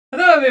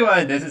Hello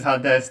everyone, this is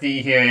Hot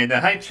Dusty here, and the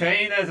hype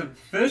train has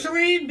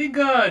officially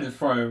begun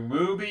for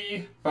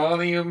RWBY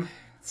Volume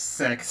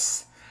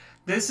 6.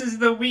 This is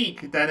the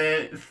week that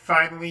it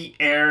finally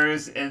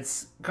airs.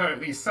 It's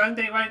currently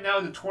Sunday right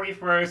now, the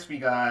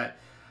 21st.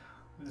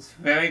 It's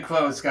very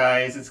close,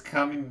 guys. It's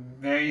coming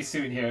very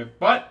soon here.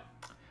 But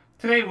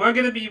today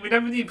we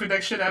have the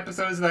prediction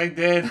episodes that I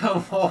did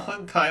a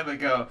long time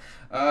ago.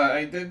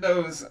 I did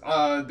those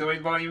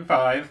during Volume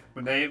 5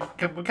 when they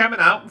were coming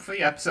out for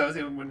the episodes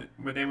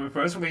when they were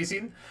first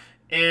releasing.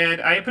 And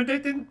I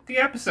predicted the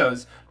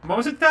episodes.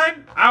 Most of the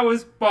time, I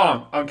was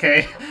wrong,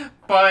 okay?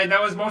 But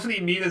that was mostly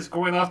me just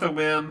going off the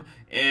whim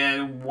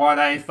and what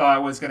I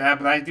thought was going to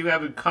happen. I do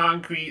have a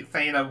concrete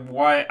thing of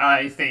what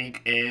I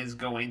think is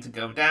going to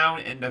go down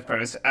in the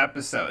first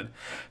episode.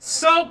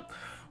 So,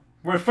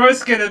 we're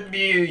first gonna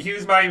be,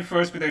 here's my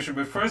first prediction,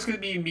 we're first gonna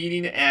be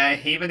meeting at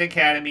Haven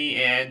Academy,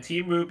 and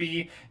Team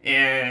RWBY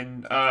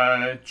and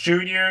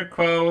Junior,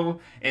 Quo,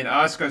 and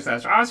Oscar /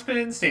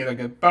 Ospen say their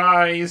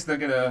goodbyes. They're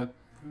gonna,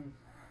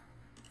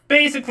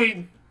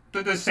 basically,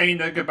 they're just saying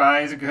their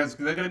goodbyes because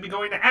they're gonna be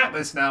going to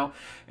Atlas now,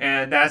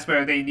 and that's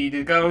where they need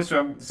to go.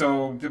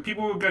 So the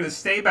people who are gonna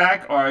stay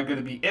back are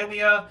gonna be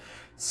Ilya.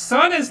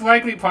 Sun is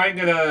likely probably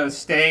gonna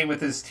stay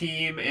with his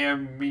team,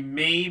 and we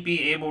may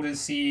be able to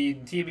see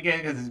the team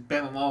again because it's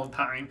been a long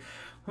time.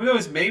 Who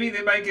knows? Maybe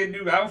they might get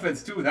new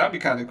outfits too. That'd be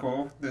kind of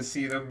cool to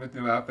see them with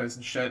new outfits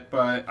and shit.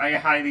 But I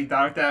highly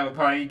doubt that we'll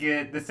probably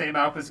get the same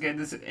outfits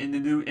again in the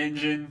new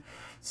engine.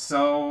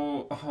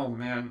 So, oh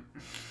man,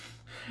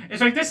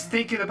 it's like just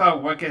thinking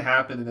about what could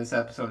happen in this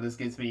episode. This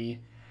gets me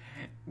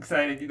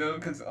excited,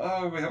 because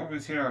oh, my home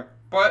is here.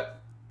 But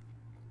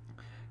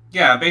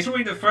yeah,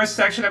 basically the first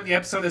section of the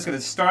episode is going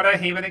to start at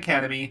Haven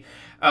Academy.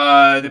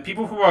 The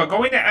people who are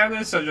going to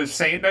Atlas are just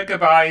saying their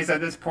goodbyes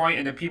at this point,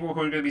 and the people who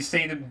are going to be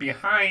staying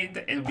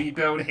behind and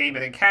rebuild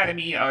Haven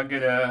Academy are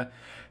going to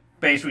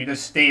basically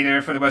just stay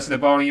there for the rest of the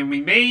volume.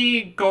 We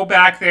may go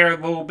back there a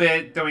little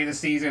bit during the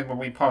season, but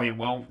we probably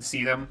won't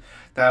see them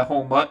that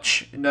whole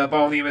much in the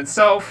volume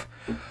itself.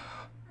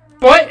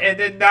 And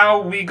then now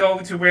we go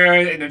to where,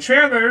 in the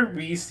trailer,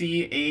 we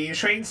see a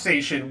train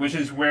station, which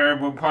is where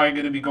we're probably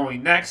going to be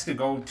going next to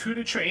go to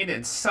the train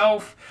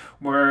itself.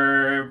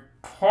 We're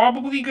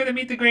probably going to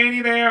meet the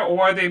granny there,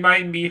 or they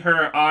might meet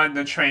her on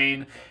the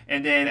train.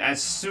 And then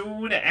as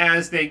soon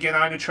as they get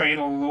on the train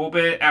a little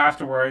bit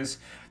afterwards,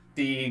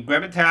 the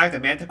Grim attack, the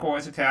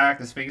Manticores attack,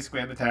 the Sphinx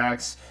Grim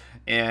attacks,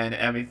 and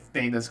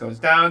everything just goes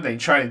down. They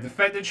try to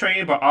defend the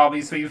train, but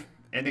obviously,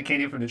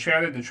 indicated from the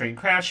trailer, the train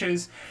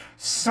crashes.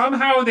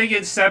 Somehow they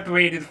get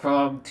separated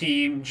from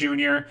Team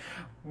Junior.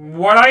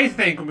 What I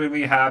think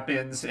really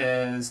happens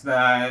is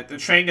that the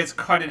train gets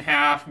cut in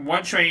half.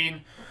 One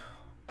train,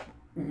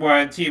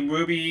 what Team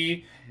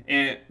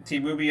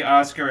RWBY,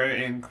 Oscar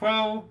and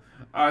Quo,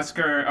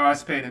 Oscar,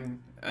 Ospen,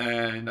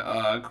 and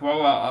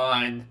Quo are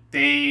on.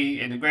 They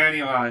and the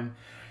Granny are on.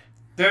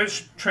 Their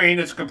train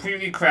just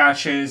completely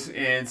crashes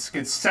and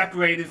gets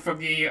separated from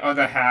the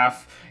other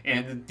half,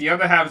 and the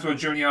other half is where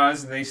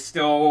Junior's, and they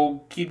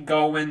still keep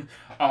going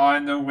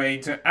on their way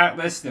to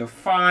Atlas. They're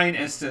fine.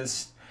 It's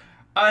just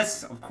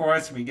us, of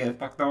course, we get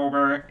fucked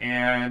over,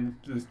 and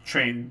the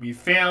train, we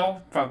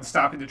fail from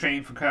stopping the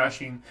train from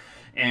crashing,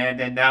 and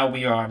then now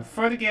we are on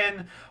foot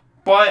again.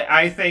 But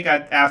I think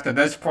after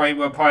this point,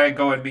 we'll probably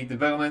go and meet the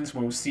villains.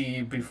 We'll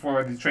see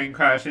before the train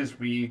crashes,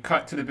 we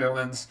cut to the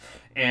villains,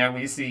 and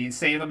we see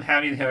Salem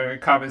having her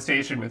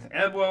conversation with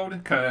Emerald,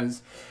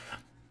 because,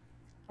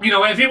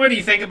 if you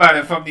really think about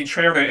it from the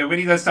trailer, it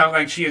really does sound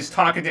like she is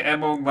talking to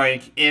Emerald,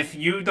 like, if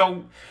you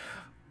don't,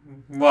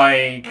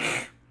 like,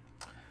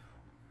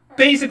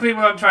 basically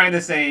what I'm trying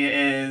to say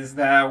is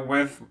that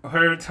with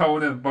her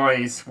tone of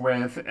voice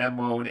with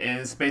Emerald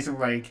is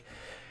basically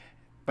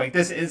like,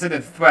 this isn't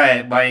a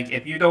threat. Like,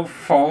 if you don't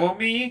follow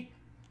me,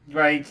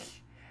 like,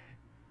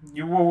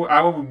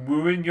 I will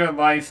ruin your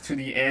life to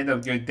the end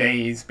of your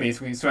days,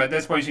 basically. So at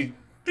this point,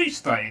 she's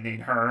threatening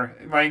her.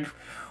 Like,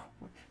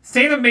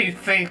 Salem may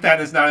think that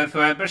is not a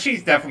threat, but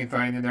she's definitely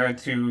threatening her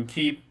to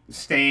keep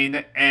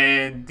staying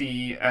in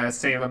the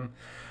Salem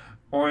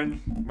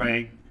on,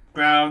 like,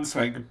 grounds.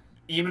 Like,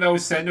 even though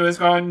Cinder is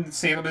gone,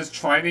 Salem is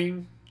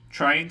trying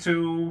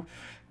to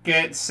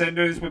get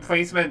Cinder's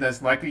replacement.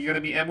 That's likely going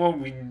to be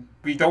Emerald.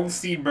 We don't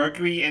see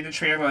Mercury in the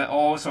trailer at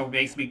all, so it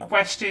makes me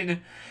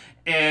question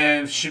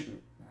if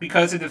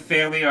because of the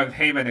failure of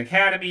Haven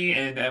Academy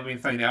and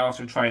everything else,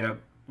 we're trying to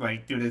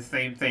do the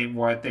same thing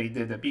what they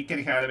did at Beacon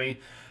Academy.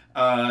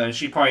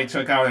 She probably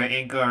took out an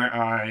anchor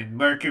on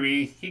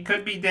Mercury. He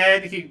could be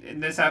dead in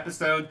this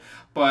episode,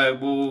 but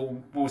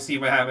we'll see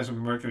what happens with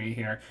Mercury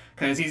here,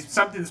 because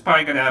something's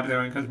probably going to happen to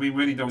him, because we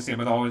really don't see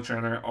him at all in the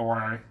trailer,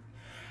 or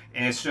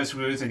it's just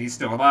Ruse and he's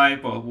still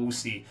alive, but we'll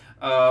see.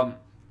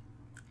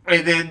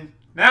 And then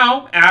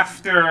now,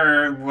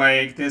 after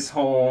this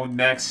whole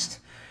next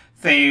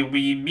thing,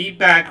 we meet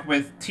back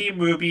with Team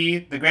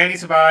RWBY. The Granny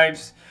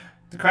survives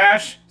the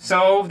crash,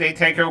 so they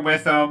take her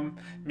with them,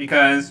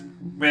 because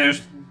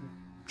where's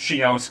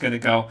she else gonna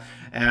go?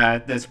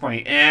 at this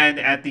point. And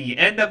at the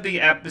end of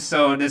the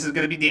episode, this is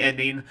going to be the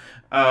ending.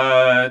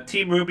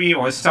 Team RWBY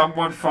or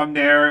someone from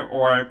there,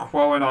 or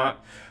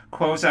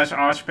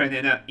Quo/Osprey,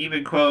 and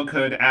even Quo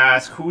could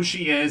ask who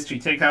she is to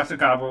take off the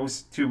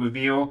goggles to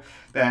reveal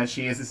that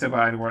she is a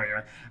Silver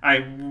Warrior. I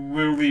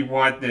really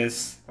want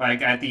this,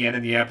 like, at the end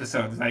of the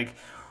episode. Like,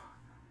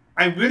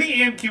 I really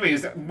am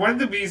curious. One of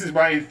the reasons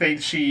why I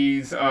think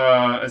she's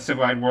a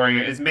Silver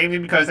Warrior is mainly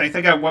because I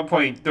think at one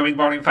point during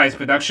Volume 5's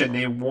production,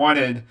 they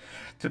wanted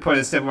to put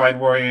a Silver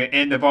Warrior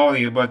in the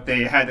volume, but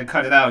they had to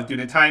cut it out due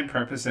to time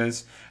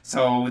purposes.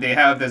 So they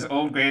have this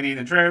old granny in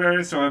the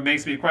trailer, so it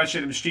makes me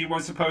question if she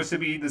was supposed to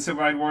be the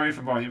Silver Warrior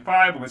from Volume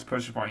 5 or was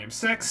pushed to Volume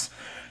 6.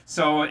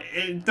 So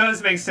it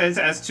does make sense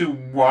as to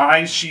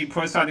why she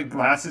puts on the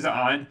glasses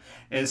on,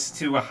 is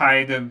to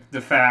hide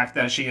the fact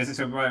that she is a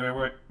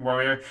Silver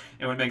Warrior.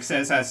 It would make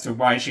sense as to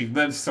why she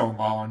lived so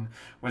long,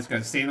 was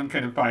because Salem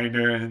couldn't find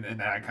her and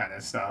that kind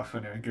of stuff,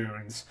 and her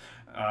goons.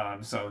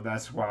 So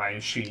that's why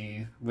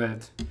she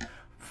lived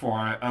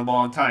for a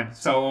long time.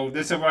 So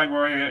this Silver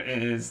Warrior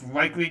is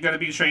likely going to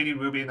be training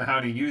Ruby in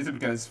how to use it,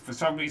 because for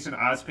some reason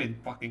Ozpin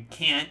fucking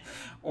can't.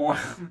 Or,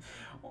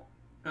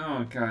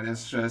 oh god,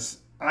 it's just,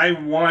 I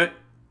want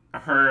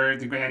her,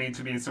 the granny,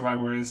 to be a Silver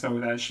Warrior so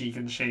that she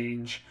can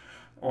change,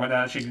 or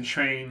that she can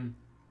train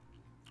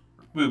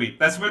Ruby.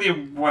 That's really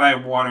what I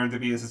want her to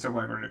be, as a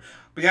Silver Warrior.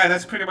 But yeah,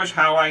 that's pretty much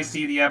how I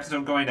see the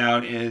episode going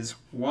out. Is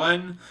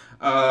one,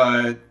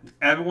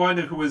 everyone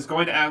who was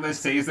going to Atlas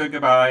says their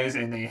goodbyes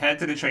and they head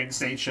to the train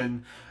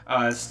station.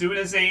 As soon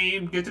as they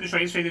get to the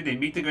train station, they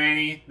meet the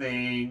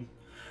granny.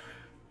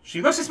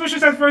 She looks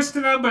suspicious at first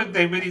to them, but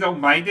they really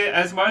don't mind it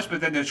as much. But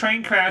then the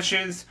train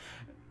crashes.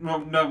 Well,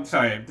 no,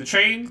 sorry. The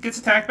train gets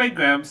attacked by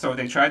Grimm, so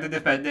they try to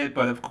defend it,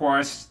 but of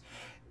course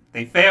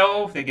they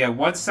fail. They get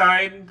one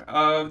side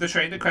of the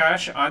train to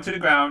crash onto the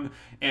ground,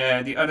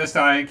 and the other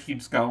side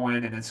keeps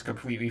going, and it's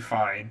completely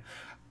fine.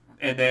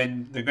 And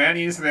then the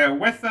granny is there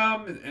with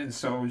them, and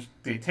so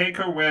they take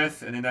her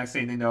with, and the next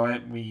thing they know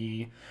it,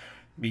 we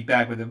meet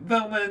back with the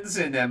villains,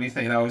 and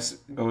everything else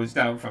goes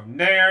down from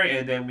there,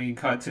 and then we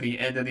cut to the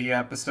end of the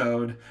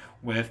episode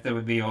with the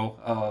reveal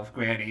of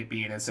Granny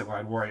being a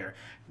Silver Warrior.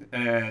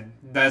 And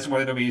that's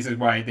one of the reasons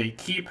why they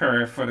keep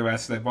her for the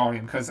rest of the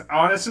volume, because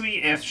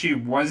honestly, if she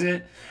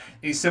wasn't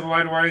a Silver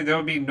Warrior, there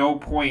would be no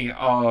point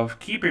of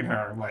keeping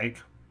her. Like,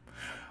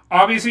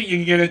 obviously you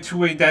can get her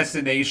to a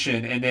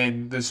destination and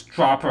then just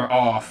drop her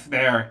off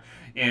there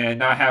and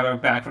not have her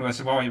back for the rest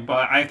of the volume.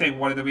 But I think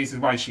one of the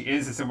reasons why she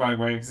is a Silver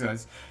Warrior is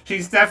because she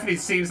definitely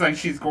seems like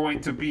she's going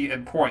to be an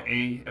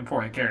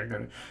important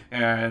character,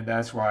 and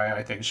that's why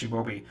I think she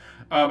will be.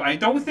 I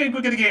don't think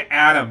we're gonna get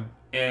Adam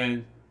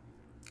in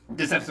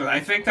this episode.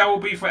 I think that will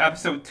be for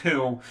episode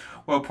 2.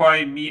 We'll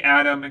probably meet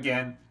Adam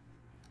again.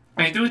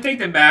 I do think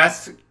the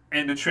mask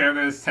in the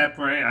trailer is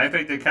temporary. I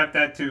think they kept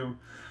that to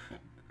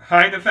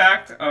hide the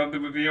fact of the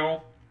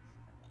reveal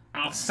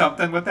of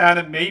something with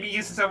Adam. Maybe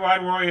he's a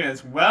Silver Warrior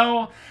as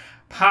well.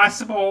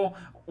 Possible.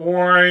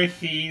 Or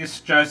he's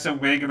just a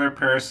regular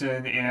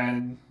person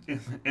and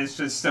it's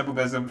just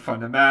symbolism from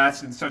the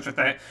mask and such a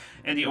thing.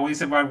 And the only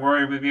Silver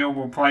Warrior reveal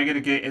we're probably going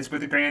to get is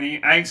with the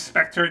granny. I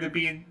expect her to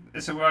be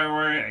a Silver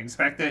Warrior. I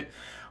expect it.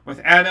 With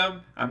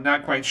Adam, I'm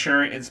not quite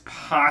sure. It's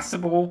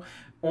possible.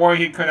 Or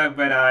he could have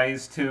red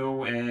eyes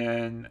too.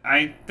 And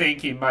I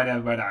think he might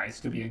have red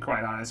eyes, to be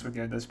quite honest with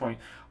you at this point.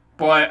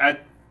 But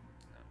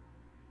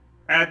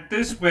at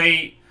this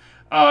rate,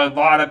 a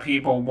lot of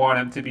people want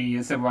him to be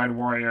a Silver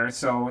Warrior,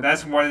 so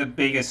that's one of the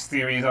biggest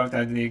theories out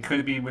there. We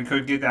could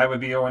get that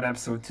reveal in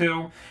episode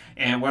 2,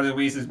 and one of the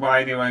reasons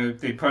why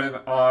they put him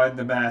on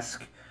the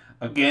mask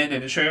again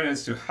in the trailer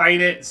is to hide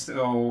it.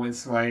 So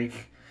it's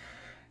like,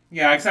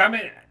 yeah,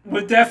 because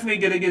we're definitely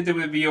gonna get the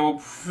reveal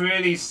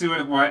pretty soon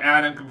of what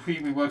Adam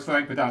completely looks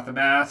like without the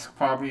mask,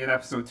 probably in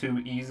episode 2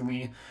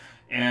 easily.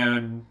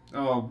 And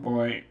oh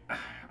boy,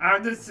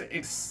 I'm just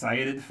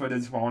excited for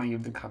this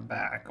volume to come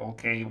back,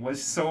 okay? It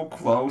was so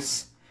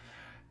close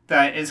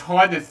that it's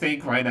hard to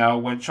think right now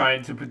when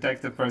trying to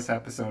predict the first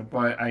episode,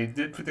 but I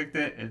did predict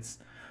it. It's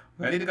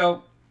ready to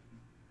go.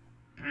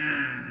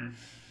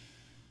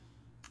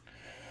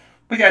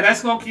 But yeah,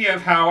 that's low-key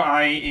of how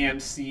I am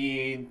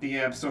seeing the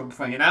episode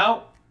playing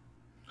out.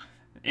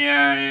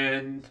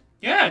 And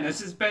yeah,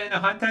 this has been a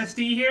Huntest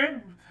D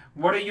here.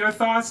 What are your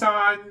thoughts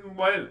on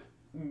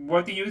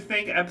what do you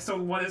think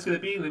episode 1 is going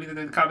to be? Leave it in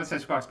the comment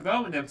section box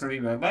below. And then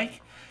leave a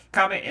like,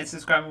 comment, and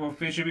subscribe for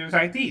future videos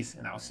like these.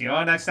 And I'll see you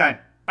all next time.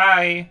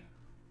 Bye!